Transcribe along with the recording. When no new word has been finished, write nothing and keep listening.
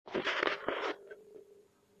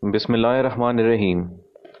Bismillahirrahmanirrahim.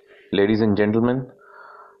 Ladies and gentlemen,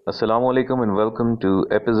 Assalamu alaikum and welcome to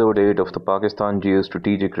episode 8 of the Pakistan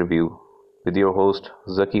Geostrategic Review with your host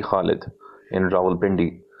Zaki Khalid in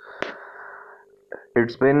Rawalpindi.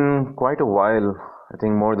 It's been quite a while, I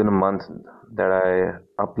think more than a month, that I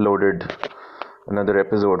uploaded another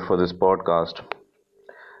episode for this podcast.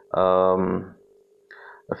 Um,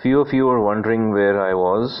 a few of you are wondering where I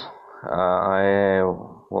was. I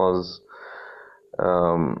was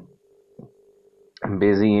um,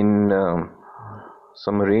 busy in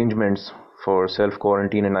some arrangements for self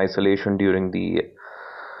quarantine and isolation during the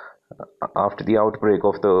after the outbreak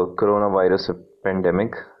of the coronavirus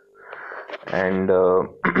pandemic, and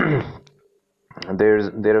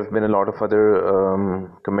there have been a lot of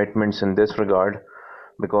other commitments in this regard,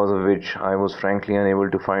 because of which I was frankly unable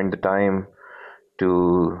to find the time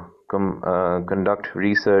to conduct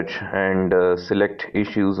research and select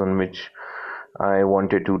issues on which I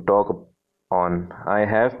wanted to talk on. I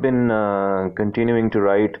have been continuing to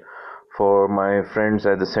write for my friends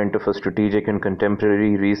at the Center for Strategic and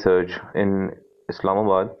Contemporary Research in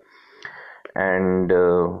Islamabad and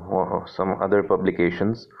some other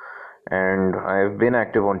publications. And I've been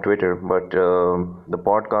active on Twitter, but the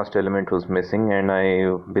podcast element was missing, and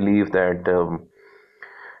I believe that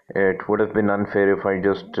it would have been unfair if I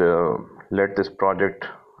just let this project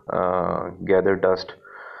gather dust.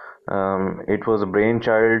 It was a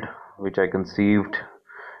brainchild which I conceived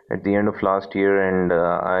at the end of last year, and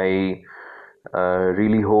I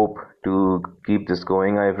really hope to keep this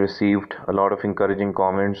going. I've received a lot of encouraging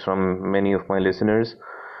comments from many of my listeners,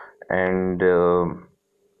 and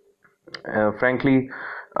frankly,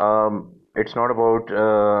 it's not about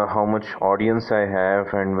how much audience I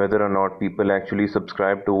have and whether or not people actually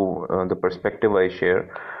subscribe to the perspective I share.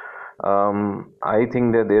 I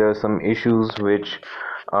think that there are some issues which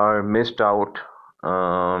are missed out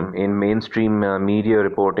in mainstream media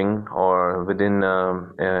reporting or within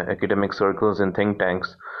academic circles and think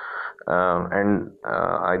tanks. And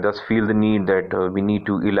I thus feel the need that we need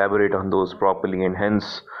to elaborate on those properly, and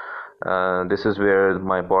hence this is where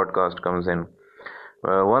my podcast comes in.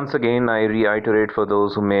 Once again, I reiterate for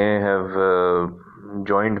those who may have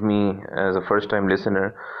joined me as a first time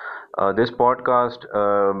listener. This podcast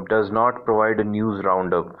does not provide a news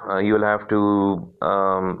roundup. You'll have to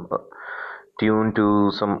tune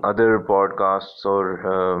to some other podcasts or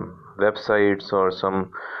websites or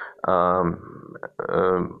some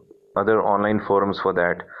other online forums for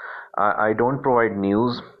that. I don't provide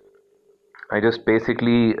news. I just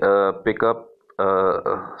basically pick up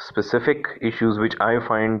specific issues which I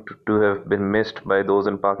find to have been missed by those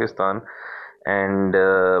in Pakistan, and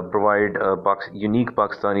provide a unique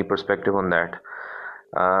Pakistani perspective on that.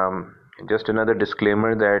 Just another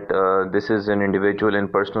disclaimer that this is an individual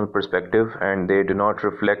and personal perspective, and they do not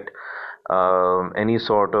reflect any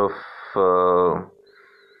sort of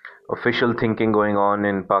official thinking going on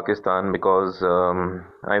in Pakistan, because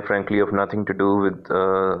I frankly have nothing to do with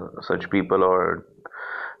such people, or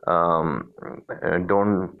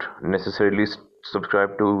don't necessarily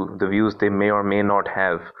subscribe to the views they may or may not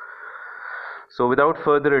have. So, without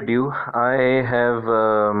further ado, I have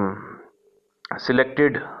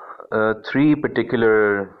selected three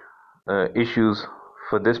particular issues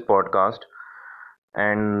for this podcast,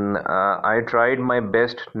 and I tried my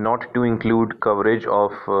best not to include coverage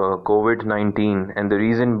of COVID-19, and the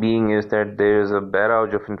reason being is that there is a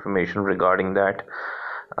barrage of information regarding that.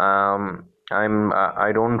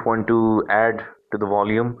 I don't want to add to the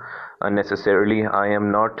volume unnecessarily. I am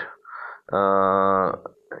not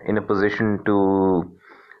in a position to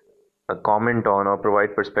comment on or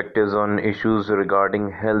provide perspectives on issues regarding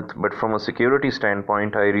health, but from a security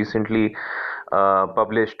standpoint, I recently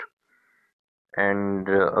published and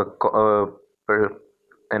an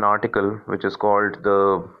article which is called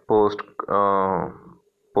the post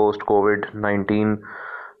COVID-19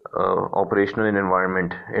 operational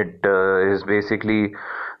environment. It is basically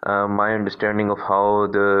my understanding of how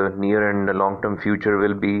the near and long term future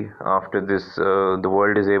will be after this the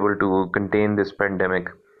world is able to contain this pandemic.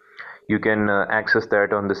 You can access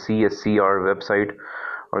that on the CSCR website,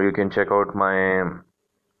 or you can check out my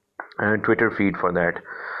Twitter feed for that.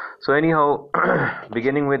 So anyhow,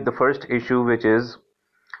 beginning with the first issue, which is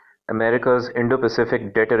America's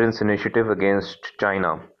Indo-Pacific Deterrence Initiative against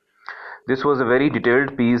China. This was a very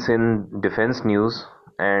detailed piece in Defense News,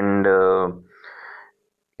 and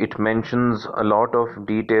it mentions a lot of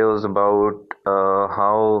details about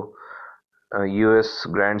how US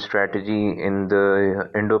grand strategy in the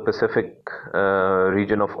Indo-Pacific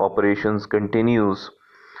region of operations continues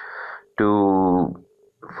to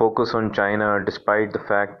focus on China, despite the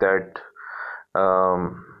fact that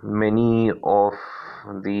Many of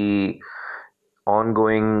the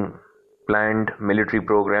ongoing planned military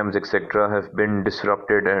programs, etc., have been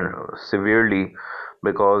disrupted and severely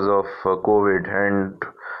because of COVID, and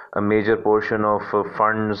a major portion of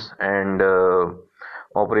funds and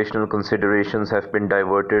operational considerations have been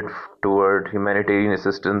diverted toward humanitarian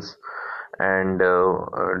assistance and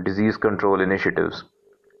disease control initiatives.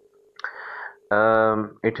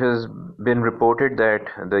 It has been reported that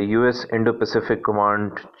the US Indo-Pacific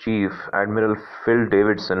Command Chief Admiral Phil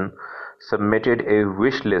Davidson submitted a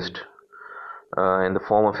wish list in the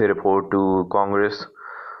form of a report to Congress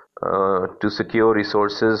to secure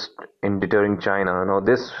resources in deterring China. Now,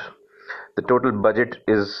 the total budget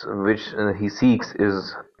is which he seeks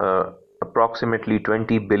is approximately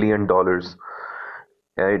 $20 billion.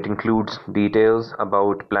 It includes details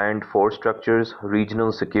about planned force structures,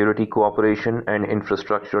 regional security cooperation, and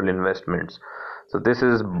infrastructural investments. So this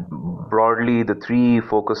is broadly the three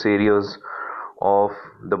focus areas of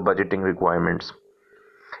the budgeting requirements.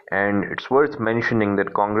 And it's worth mentioning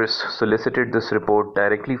that Congress solicited this report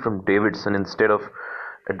directly from Davidson instead of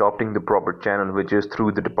adopting the proper channel, which is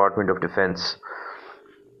through the Department of Defense.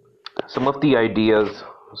 Some of the ideas,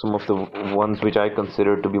 some of the ones which I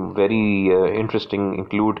consider to be very interesting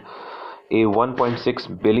include a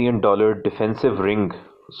 $1.6 billion defensive ring,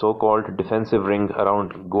 so-called defensive ring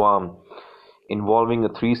around Guam, involving a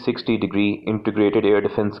 360-degree integrated air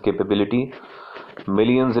defense capability,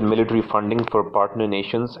 millions in military funding for partner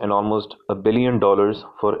nations, and almost $1 billion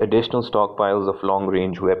for additional stockpiles of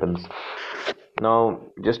long-range weapons. Now,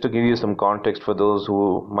 just to give you some context for those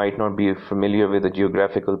who might not be familiar with the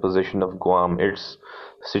geographical position of Guam, it's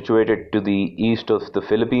situated to the east of the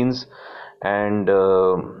Philippines, and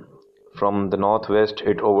from the northwest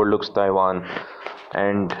it overlooks Taiwan,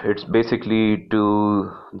 and it's basically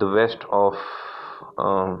to the west of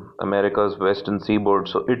America's western seaboard.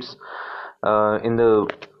 So it's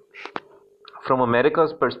from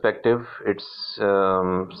America's perspective, it's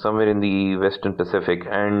somewhere in the Western Pacific,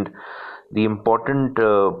 and the important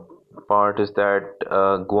part is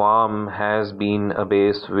that Guam has been a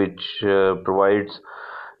base which provides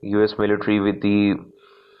US military with the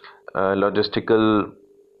logistical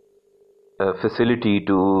facility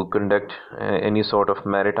to conduct any sort of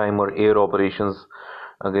maritime or air operations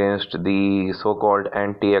against the so-called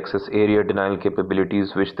anti-access area denial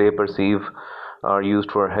capabilities, which they perceive are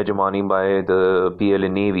used for hegemony by the PLA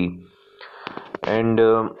Navy. And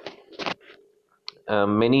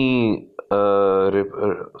many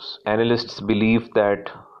analysts believe that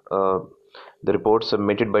the report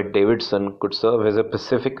submitted by Davidson could serve as a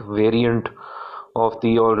Pacific variant of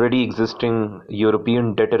the already existing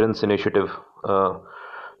European deterrence initiative,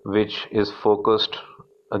 which is focused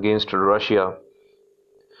against Russia.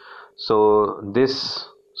 So this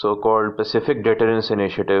so-called Pacific Deterrence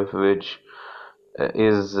Initiative, which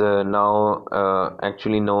is now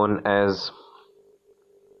actually known as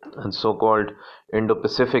so-called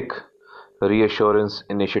Indo-Pacific Reassurance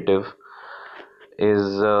Initiative,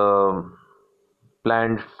 is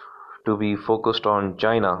planned to be focused on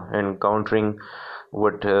China and countering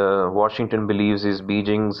what Washington believes is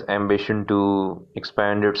Beijing's ambition to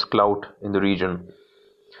expand its clout in the region.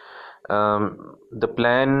 The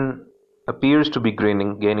plan appears to be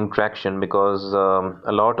gaining traction because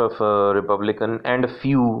a lot of Republican and a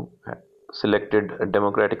few selected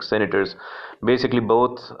Democratic senators, basically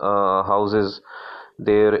both houses,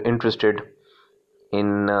 they're interested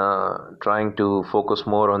in trying to focus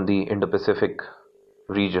more on the Indo-Pacific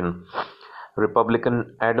region.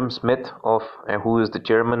 Republican Adam Smith, who is the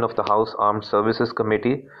chairman of the House Armed Services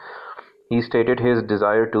Committee, he stated his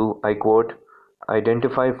desire to, I quote,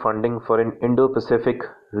 identify funding for an Indo-Pacific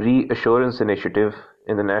Reassurance Initiative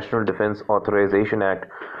in the National Defense Authorization Act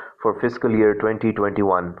for fiscal year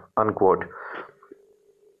 2021, unquote.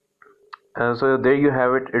 So there you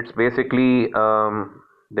have it. It's basically,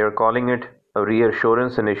 they're calling it a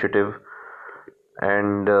reassurance initiative,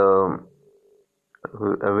 and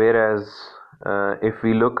whereas if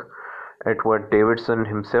we look at what Davidson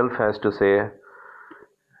himself has to say,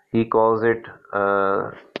 he calls it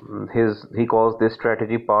he calls this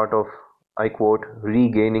strategy part of, I quote,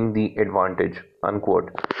 regaining the advantage,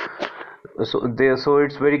 unquote. So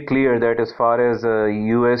it's very clear that as far as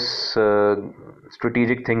US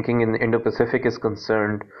strategic thinking in the Indo-Pacific is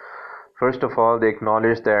concerned, first of all, they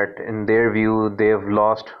acknowledge that in their view they have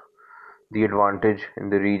lost the advantage in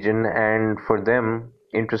the region, and for them,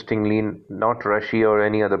 interestingly, not Russia or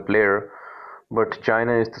any other player, but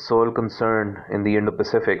China is the sole concern in the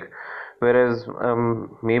Indo-Pacific. Whereas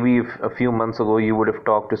maybe if a few months ago you would have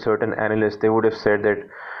talked to certain analysts, they would have said that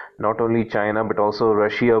not only China but also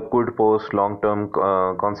Russia could pose long-term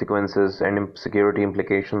consequences and security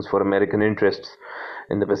implications for American interests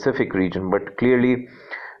in the Pacific region. But clearly,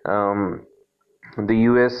 um, the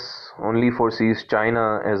US only foresees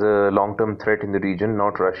China as a long-term threat in the region,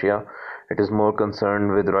 not Russia. It is more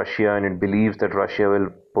concerned with Russia, and it believes that Russia will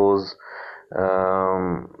pose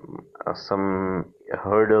some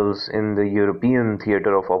hurdles in the European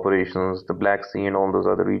theater of operations, the Black Sea, and all those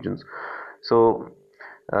other regions. So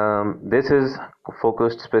this is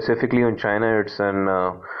focused specifically on China.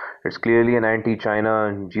 It's clearly an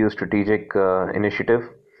anti-China geostrategic initiative,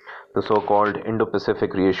 the so-called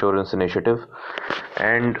Indo-Pacific Reassurance Initiative,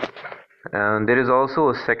 and there is also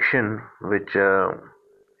a section which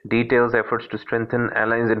details efforts to strengthen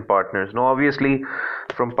allies and partners. Now, obviously,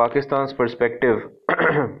 from Pakistan's perspective,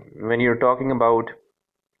 when you're talking about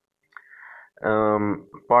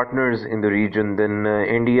partners in the region, then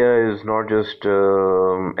India is not just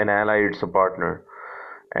an ally, it's a partner.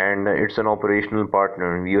 And it's an operational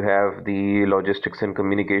partner. You have the logistics and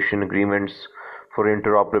communication agreements for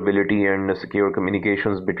interoperability and secure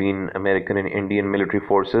communications between American and Indian military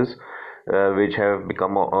forces, which have been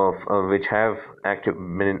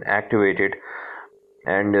activated,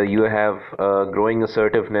 and you have growing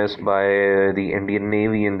assertiveness by the Indian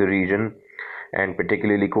Navy in the region, and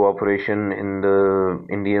particularly cooperation in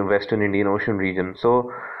the Western Indian Ocean region.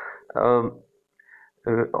 So,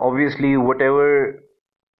 obviously, whatever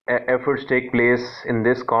efforts take place in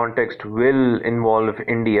this context will involve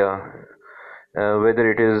India,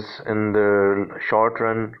 whether it is in the short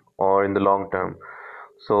run or in the long term.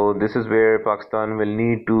 So this is where Pakistan will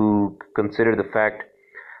need to consider the fact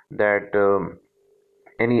that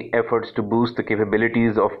any efforts to boost the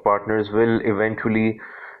capabilities of partners will eventually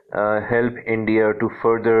help India to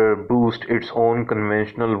further boost its own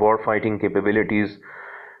conventional warfighting capabilities,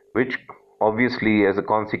 which obviously, as a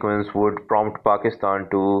consequence, would prompt Pakistan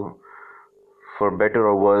to, for better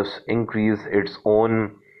or worse, increase its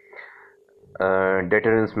own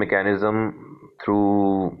deterrence mechanism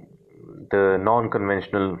through the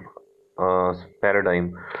non-conventional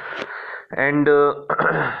paradigm. And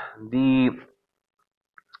the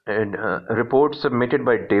report submitted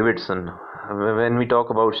by Davidson, when we talk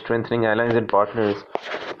about strengthening allies and partners,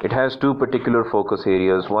 it has two particular focus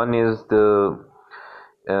areas. One is the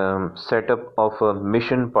setup of a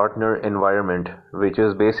mission partner environment, which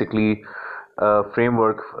is basically a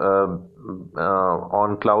framework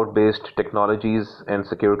on cloud-based technologies and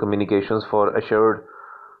secure communications for assured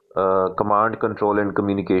command, control, and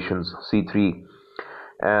communications, C3,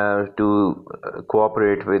 to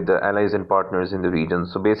cooperate with the allies and partners in the region.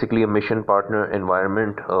 So basically a mission partner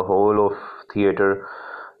environment, a whole of theater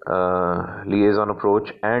liaison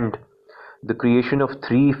approach, and the creation of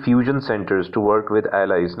 3 fusion centers to work with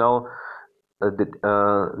allies. Now,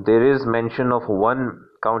 there is mention of one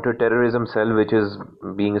counter-terrorism cell which is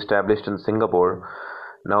being established in Singapore.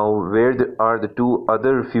 Now, where are the 2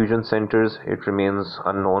 other fusion centers? It remains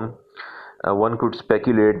unknown. One could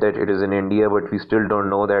speculate that it is in India, but we still don't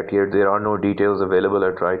know that yet. There are no details available.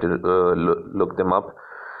 I tried to look them up.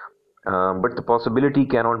 But the possibility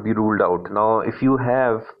cannot be ruled out. Now, if you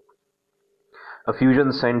have a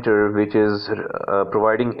fusion center which is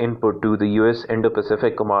providing input to the US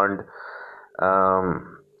Indo-Pacific Command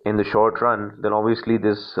in the short run, then obviously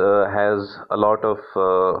this has a lot of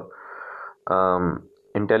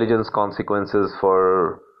intelligence consequences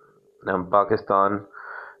for Pakistan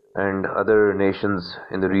and other nations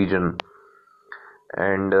in the region,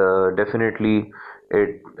 and definitely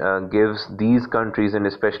it gives these countries, and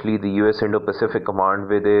especially the US Indo-Pacific Command,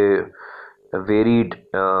 with a varied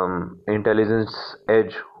intelligence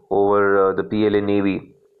edge over the PLA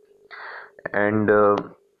Navy. And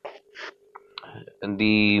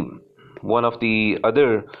the one of the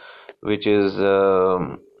other, which is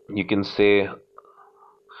you can say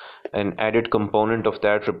an added component of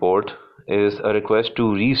that report, is a request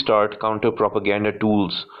to restart counter-propaganda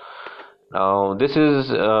tools. Now, this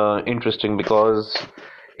is interesting because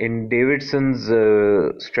in Davidson's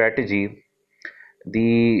strategy,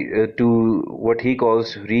 to what he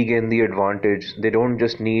calls regain the advantage, they don't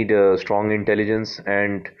just need strong intelligence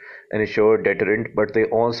and an assured deterrent, but they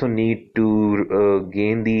also need to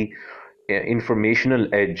gain the informational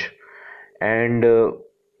edge. And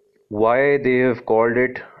why they have called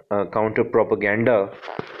it counter propaganda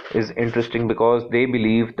is interesting, because they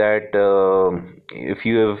believe that if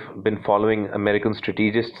you have been following American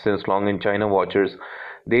strategists since long and China watchers,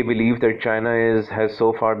 they believe that China has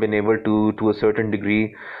so far been able to a certain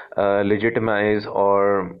degree legitimize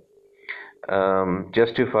or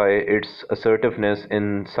justify its assertiveness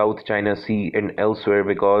in South China Sea and elsewhere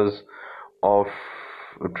because of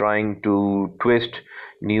trying to twist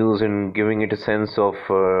news and giving it a sense of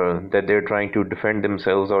that they're trying to defend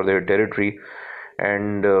themselves or their territory.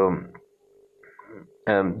 And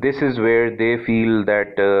this is where they feel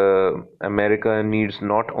that America needs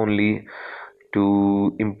not only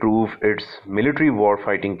to improve its military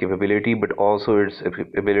warfighting capability, but also its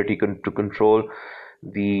ability to control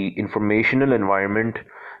the informational environment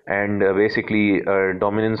and basically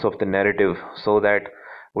dominance of the narrative, so that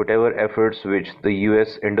whatever efforts which the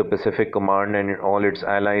US Indo-Pacific Command and all its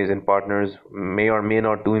allies and partners may or may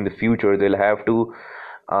not do in the future, they'll have to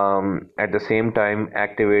at the same time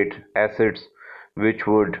activate assets which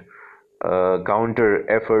would counter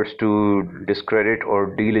efforts to discredit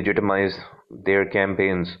or delegitimize their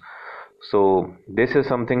campaigns. So this is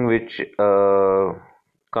something which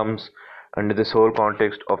comes under this whole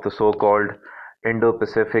context of the so-called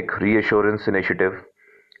Indo-Pacific Reassurance Initiative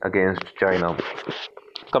against China.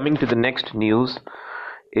 Coming to the next news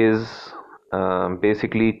is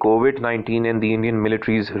basically COVID-19 and the Indian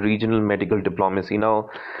military's regional medical diplomacy. Now,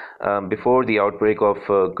 before the outbreak of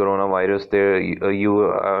coronavirus, there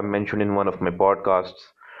you mentioned in one of my podcasts,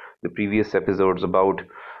 the previous episodes about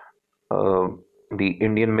uh, the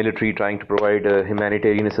Indian military trying to provide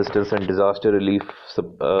humanitarian assistance and disaster relief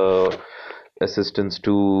assistance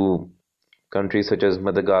to countries such as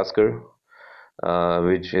Madagascar,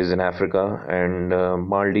 which is in Africa, and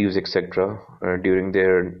Maldives, etc., during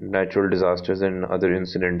their natural disasters and other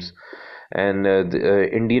incidents. And the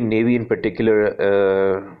Indian Navy, in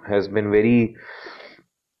particular, has been very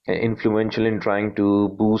influential in trying to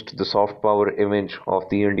boost the soft power image of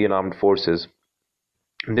the Indian Armed Forces.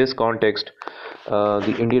 In this context,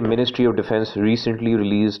 the Indian Ministry of Defense recently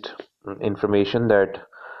released information that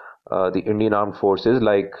the Indian armed forces,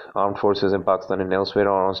 like armed forces in Pakistan and elsewhere,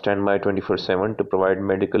 are on standby 24/7 to provide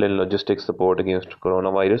medical and logistics support against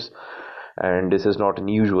coronavirus. And this is not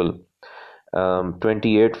unusual.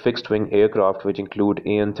 28 fixed-wing aircraft, which include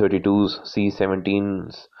AN-32s,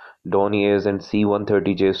 C-17s, Dorniers, and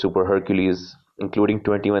C-130J Super Hercules, including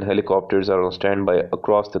 21 helicopters, are on standby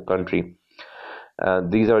across the country.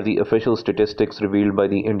 These are the official statistics revealed by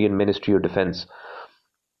the Indian Ministry of Defense.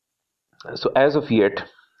 So, as of yet,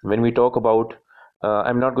 when we talk about,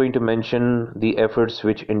 I'm not going to mention the efforts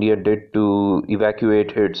which India did to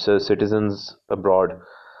evacuate its citizens abroad.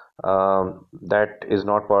 That is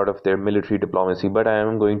not part of their military diplomacy, but I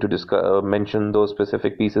am going to mention those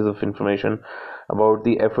specific pieces of information about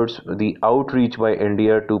the efforts, the outreach by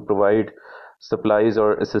India to provide supplies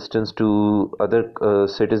or assistance to other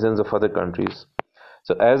citizens of other countries.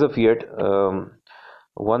 So, as of yet,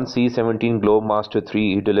 one C-17 Globemaster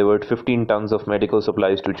III delivered 15 tons of medical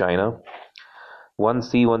supplies to China. One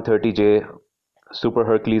C-130J Super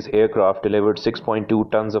Hercules aircraft delivered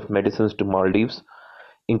 6.2 tons of medicines to Maldives,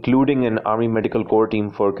 including an Army Medical Corps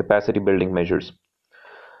team for capacity building measures.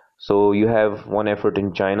 So you have one effort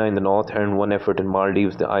in China in the north and one effort in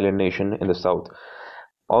Maldives, the island nation, in the south.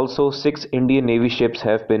 Also, 6 Indian Navy ships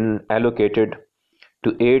have been allocated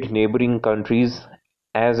to aid neighboring countries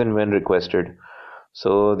as and when requested.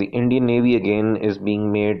 So the Indian Navy again is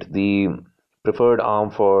being made the preferred arm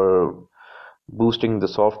for boosting the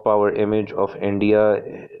soft power image of India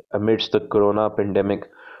amidst the corona pandemic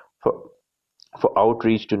for, for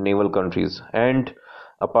outreach to naval countries. And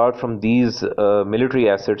apart from these military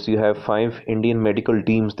assets, you have 5 Indian medical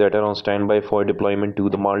teams that are on standby for deployment to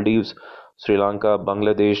the Maldives, Sri Lanka,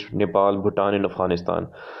 Bangladesh, Nepal, Bhutan, and Afghanistan.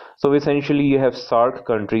 So essentially, you have SAARC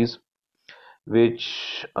countries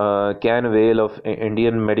which can avail of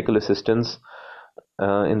Indian medical assistance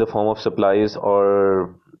in the form of supplies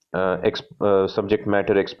or subject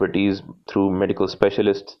matter expertise through medical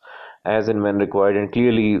specialists as and when required. And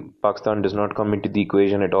clearly, Pakistan does not come into the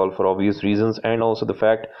equation at all for obvious reasons, and also the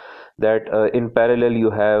fact that in parallel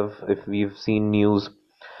you have, if we've seen news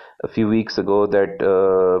a few weeks ago, that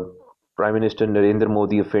Prime Minister Narendra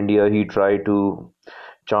Modi of India, he tried to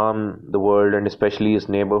charm the world and especially his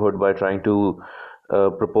neighborhood by trying to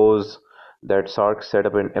propose that SAARC set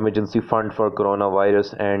up an emergency fund for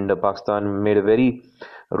coronavirus, and Pakistan made a very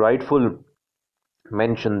rightful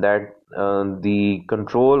mention that the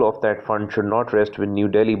control of that fund should not rest with New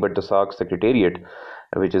Delhi but the SAARC Secretariat,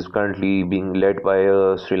 which is currently being led by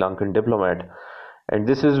a Sri Lankan diplomat. And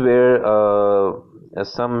this is where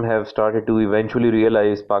some have started to eventually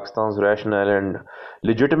realize Pakistan's rationale and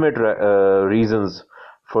legitimate reasons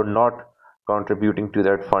for not contributing to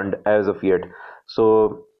that fund as of yet.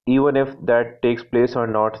 So even if that takes place or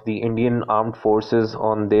not, the Indian armed forces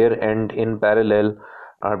on their end in parallel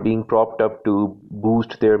are being propped up to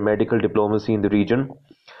boost their medical diplomacy in the region.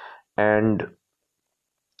 And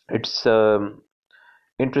it's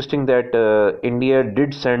interesting that India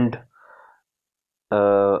did send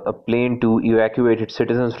a plane to evacuate its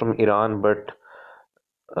citizens from Iran, but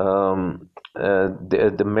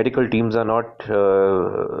the medical teams are not,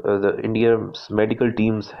 the India's medical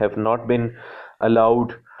teams have not been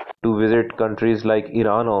allowed to visit countries like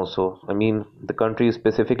Iran also. I mean, the countries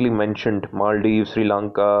specifically mentioned, Maldives, Sri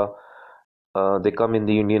Lanka, they come in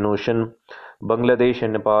the Indian Ocean. Bangladesh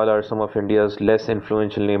and Nepal are some of India's less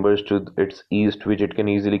influential neighbors to its east, which it can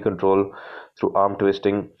easily control through arm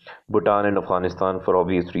twisting. Bhutan and Afghanistan, for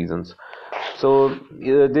obvious reasons. So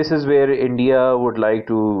this is where India would like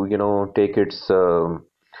to, take its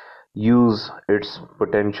use its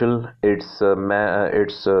potential, its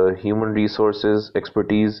human resources,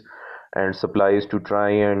 expertise, and supplies to try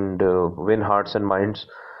and win hearts and minds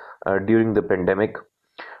during the pandemic.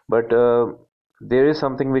 But there is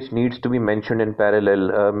something which needs to be mentioned in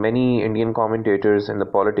parallel. Many Indian commentators in the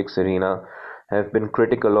politics arena have been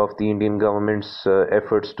critical of the Indian government's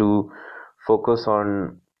efforts to focus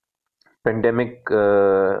on pandemic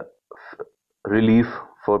relief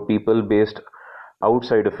for people based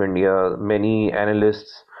outside of India. Many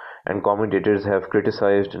analysts and commentators have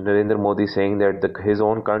criticized Narendra Modi, saying that his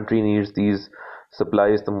own country needs these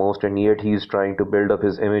supplies the most, and yet he is trying to build up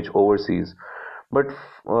his image overseas. But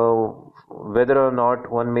whether or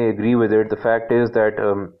not one may agree with it, the fact is that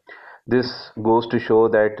this goes to show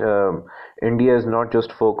that India is not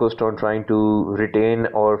just focused on trying to retain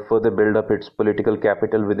or further build up its political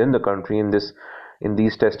capital within the country in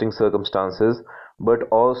these testing circumstances, but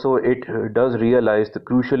also it does realize the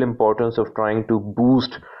crucial importance of trying to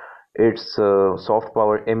boost its soft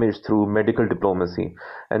power image through medical diplomacy.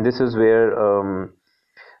 And this is where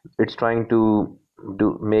it's trying to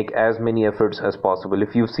make as many efforts as possible.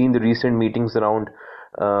 If you've seen the recent meetings around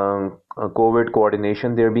COVID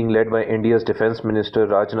coordination, they're being led by India's Defense Minister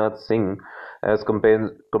Rajnath Singh as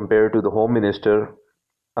compared to the Home Minister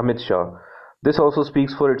Amit Shah. This also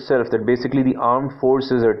speaks for itself that basically the armed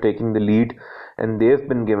forces are taking the lead and they've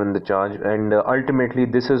been given the charge, and ultimately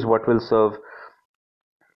this is what will serve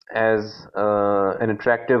as an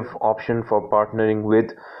attractive option for partnering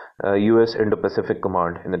with US Indo-Pacific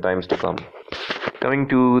Command in the times to come. Coming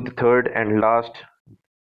to the third and last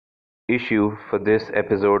issue for this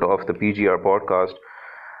episode of the PGR podcast,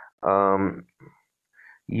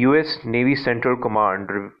 US Navy Central Command,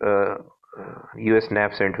 US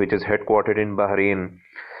NAVCENT, which is headquartered in Bahrain,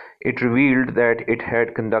 it revealed that it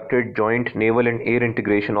had conducted joint naval and air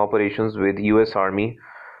integration operations with US Army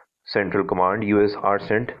Central Command, US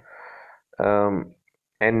ARCENT,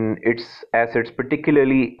 and its assets,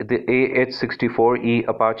 particularly the AH-64E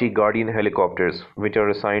Apache Guardian helicopters, which are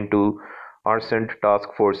assigned to ARCENT Task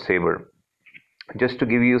Force Sabre. Just to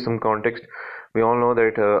give you some context, we all know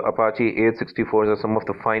that Apache AH-64s are some of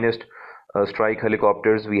the finest strike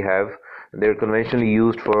helicopters we have. They're conventionally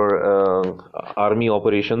used for army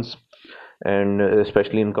operations, and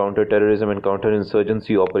especially in counter-terrorism and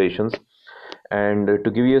counter-insurgency operations. And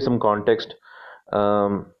to give you some context,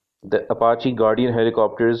 the Apache Guardian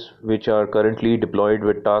helicopters, which are currently deployed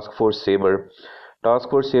with Task Force Sabre. Task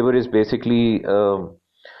Force Sabre is basically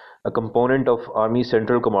a component of Army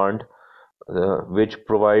Central Command, which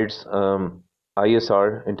provides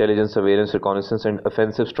ISR, intelligence, surveillance, reconnaissance, and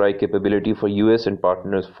offensive strike capability for US and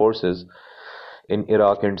partners forces in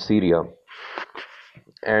Iraq and Syria.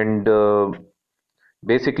 And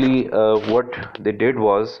basically, what they did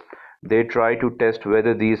was they tried to test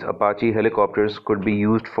whether these Apache helicopters could be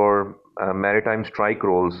used for maritime strike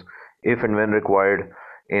roles if and when required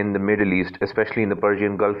in the Middle East, especially in the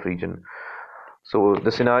Persian Gulf region. So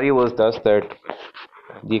the scenario was thus that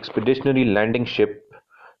the expeditionary landing ship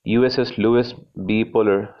USS Lewis B.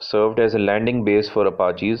 Puller served as a landing base for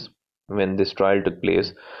Apaches when this trial took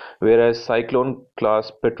place, whereas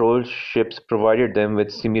Cyclone-class patrol ships provided them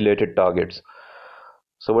with simulated targets.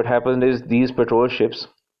 So what happened is these patrol ships,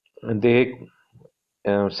 they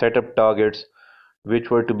set up targets which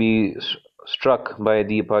were to be struck by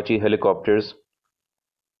the Apache helicopters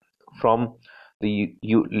from the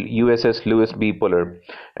USS Lewis B. Puller,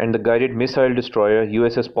 and the guided missile destroyer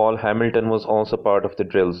USS Paul Hamilton was also part of the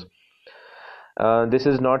drills. This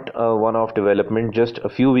is not a one-off development. Just a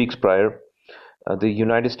few weeks prior, the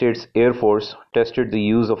United States Air Force tested the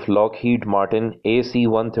use of Lockheed Martin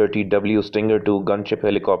AC-130W Stinger II gunship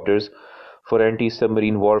helicopters for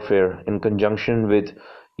anti-submarine warfare in conjunction with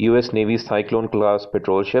US Navy Cyclone-class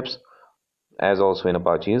patrol ships, as also in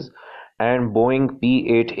Apaches, and Boeing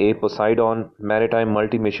P-8A Poseidon maritime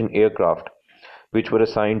multi-mission aircraft, which were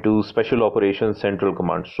assigned to Special Operations Central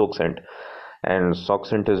Command, SOCCENT. And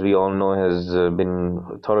SOCCENT, as we all know, has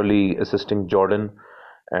been thoroughly assisting Jordan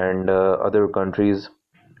and other countries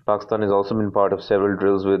Pakistan has also been part of several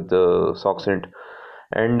drills with SOCCENT,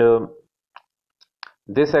 and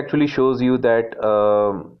this actually shows you that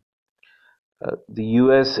the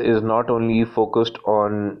US is not only focused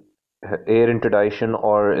on air interdiction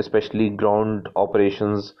or especially ground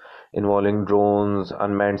operations involving drones,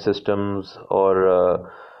 unmanned systems,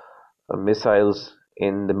 or missiles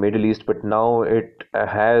in the Middle East, but now it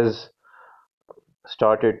has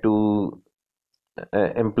started to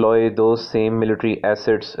employ those same military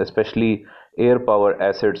assets, especially air power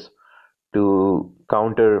assets, to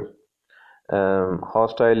counter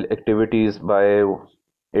hostile activities by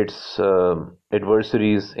its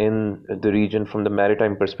adversaries in the region from the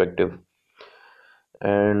maritime perspective.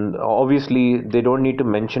 And obviously, they don't need to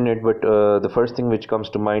mention it, but the first thing which comes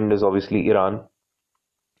to mind is obviously Iran,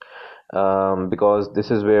 because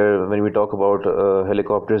this is where, when we talk about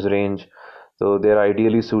helicopters range, so they're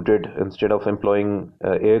ideally suited. Instead of employing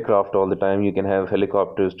aircraft all the time, you can have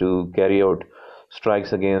helicopters to carry out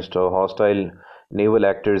strikes against hostile naval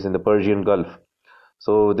actors in the Persian Gulf.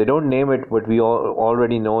 So they don't name it, but we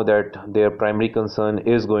already know that their primary concern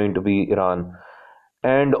is going to be Iran,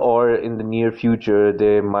 and or in the near future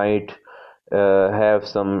they might have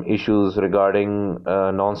some issues regarding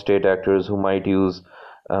non-state actors who might use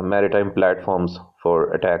maritime platforms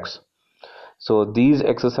for attacks. So these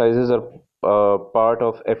exercises are part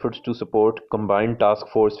of efforts to support Combined Task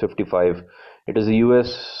Force 55. It is a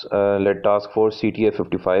US led task force, CTA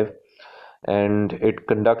 55, and it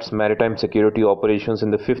conducts maritime security operations in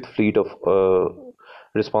the Fifth Fleet of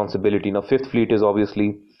responsibility. Now, Fifth Fleet is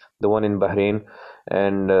obviously the one in Bahrain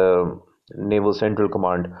and Naval Central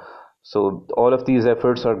Command. So all of these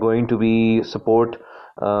efforts are going to be support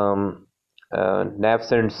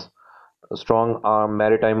NAVCENT's strong arm,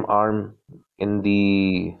 maritime arm in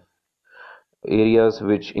the areas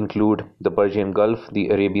which include the Persian Gulf, the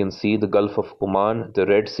Arabian Sea, the Gulf of Oman, the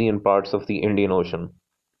Red Sea, and parts of the Indian Ocean.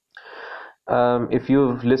 If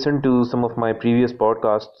you've listened to some of my previous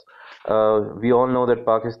podcasts, we all know that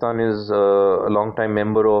Pakistan is a long-time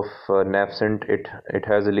member of NAVCENT. It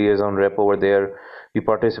has a liaison rep over there. We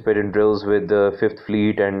participate in drills with the Fifth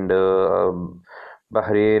Fleet and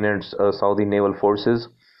Bahrain and Saudi naval forces.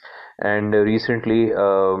 And recently,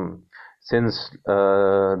 since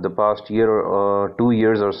the past year or 2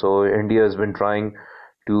 years or so, India has been trying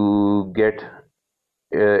to get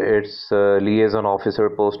its liaison officer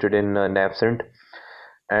posted in NAVCENT.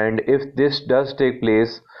 And if this does take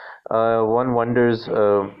place, one wonders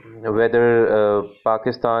whether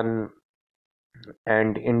Pakistan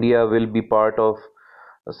and India will be part of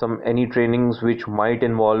any trainings which might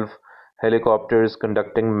involve helicopters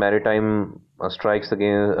conducting maritime strikes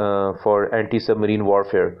against for anti-submarine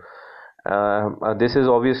warfare. This is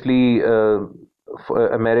obviously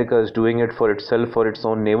America is doing it for itself, for its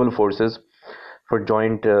own naval forces, for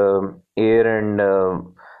joint air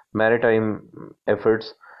and maritime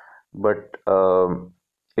efforts, but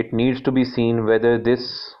it needs to be seen whether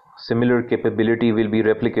this similar capability will be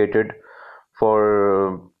replicated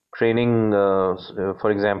for training,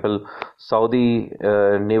 for example, Saudi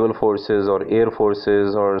naval forces or air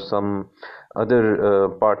forces or some other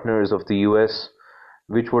partners of the US,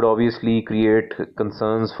 which would obviously create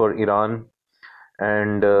concerns for Iran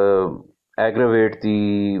and aggravate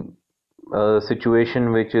the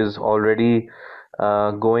situation which is already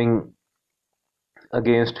going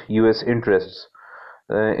against US interests.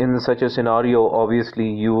 In such a scenario, obviously,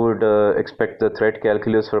 you would expect the threat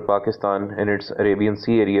calculus for Pakistan and its Arabian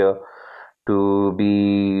Sea area to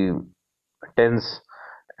be tense,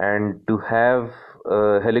 and to have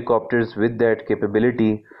helicopters with that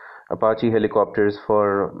capability, Apache helicopters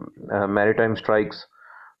for maritime strikes,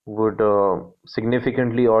 would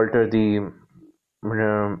significantly alter the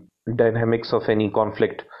dynamics of any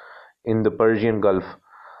conflict in the Persian Gulf,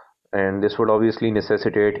 and this would obviously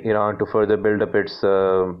necessitate Iran to further build up its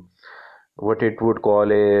what it would call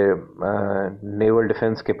a naval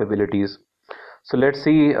defense capabilities. So let's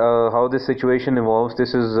see how this situation evolves.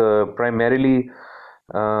 This is primarily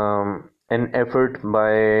an effort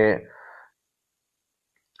by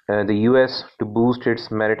the US to boost its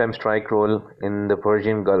maritime strike role in the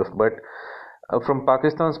Persian Gulf. But from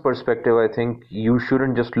Pakistan's perspective, I think you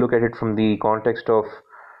shouldn't just look at it from the context of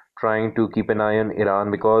trying to keep an eye on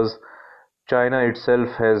Iran, because China itself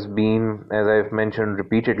has been, as I've mentioned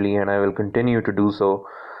repeatedly, and I will continue to do so,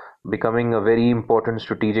 becoming a very important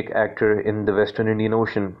strategic actor in the Western Indian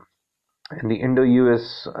Ocean. And the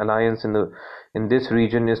Indo-US alliance in this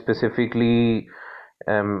region is specifically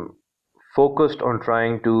focused on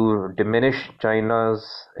trying to diminish China's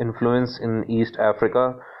influence in East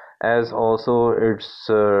Africa, as also its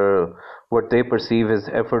what they perceive as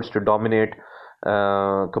efforts to dominate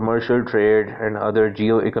commercial trade and other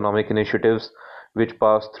geo-economic initiatives which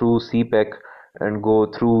pass through CPEC and go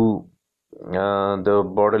through the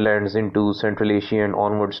borderlands into Central Asia and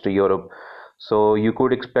onwards to Europe. So you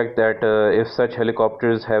could expect that if such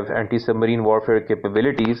helicopters have anti-submarine warfare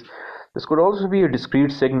capabilities, this could also be a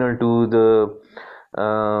discreet signal to the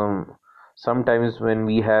sometimes when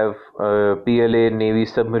we have PLA Navy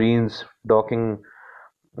submarines docking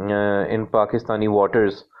in Pakistani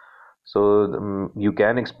waters. So you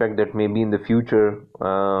can expect that maybe in the future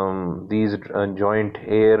these joint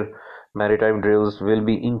air maritime drills will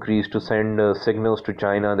be increased to send signals to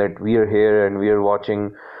China that we are here and we are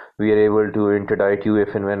watching, we are able to interdict you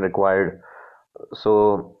if and when required.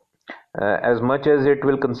 So as much as it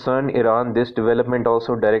will concern Iran, this development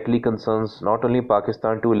also directly concerns not only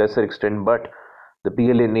Pakistan to a lesser extent, but the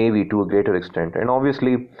PLA Navy to a greater extent. And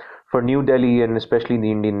obviously, for New Delhi and especially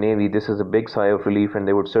the Indian Navy, this is a big sigh of relief, and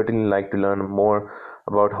they would certainly like to learn more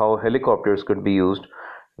about how helicopters could be used.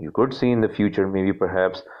 You could see in the future, maybe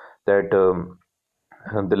perhaps, that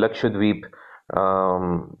the Lakshadweep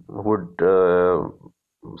would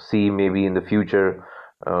see maybe in the future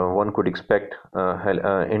one could expect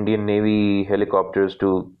Indian Navy helicopters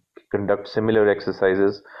to conduct similar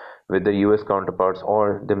exercises with their US counterparts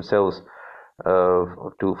or themselves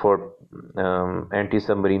to for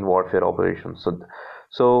anti-submarine warfare operations.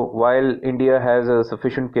 So while India has a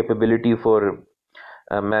sufficient capability for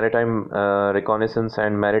maritime reconnaissance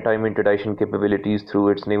and maritime interdiction capabilities through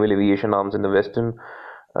its naval aviation arms in the western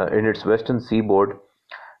in its western seaboard,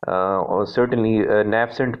 or certainly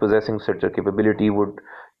NAVCENT possessing such a capability would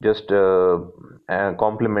just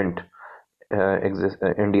complement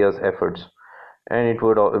India's efforts, and it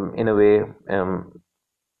would, in a way,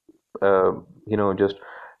 just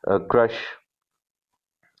crush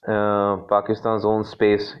Pakistan's own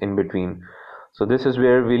space in between. So this is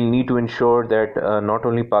where we'll need to ensure that not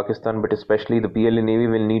only Pakistan but especially the PLA Navy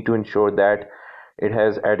will need to ensure that it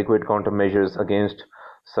has adequate countermeasures against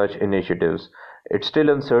such initiatives. It's still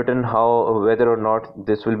uncertain how whether or not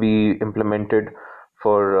this will be implemented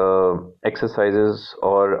for exercises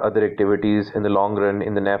or other activities in the long run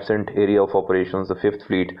in the NAVCENT area of operations, the Fifth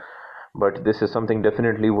Fleet. But this is something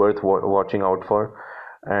definitely worth watching out for,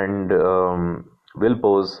 and will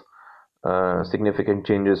pose significant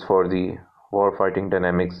changes for the war-fighting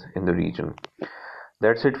dynamics in the region.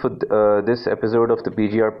 That's it for this episode of the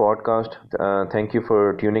PGR podcast. Thank you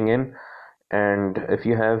for tuning in. And if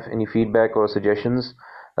you have any feedback or suggestions,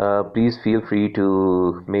 please feel free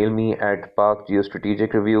to mail me at Pakistan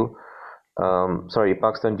Geostrategic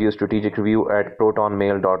Review at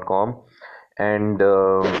protonmail.com. And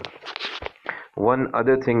one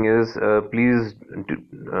other thing is, please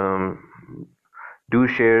do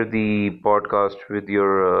share the podcast with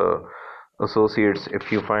your associates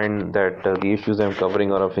if you find that the issues I'm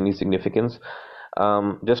covering are of any significance.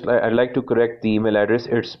 I'd like to correct the email address.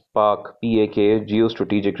 It's PAK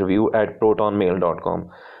Geostrategic Review at protonmail.com.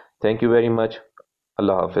 Thank you very much.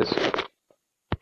 Allah Hafiz.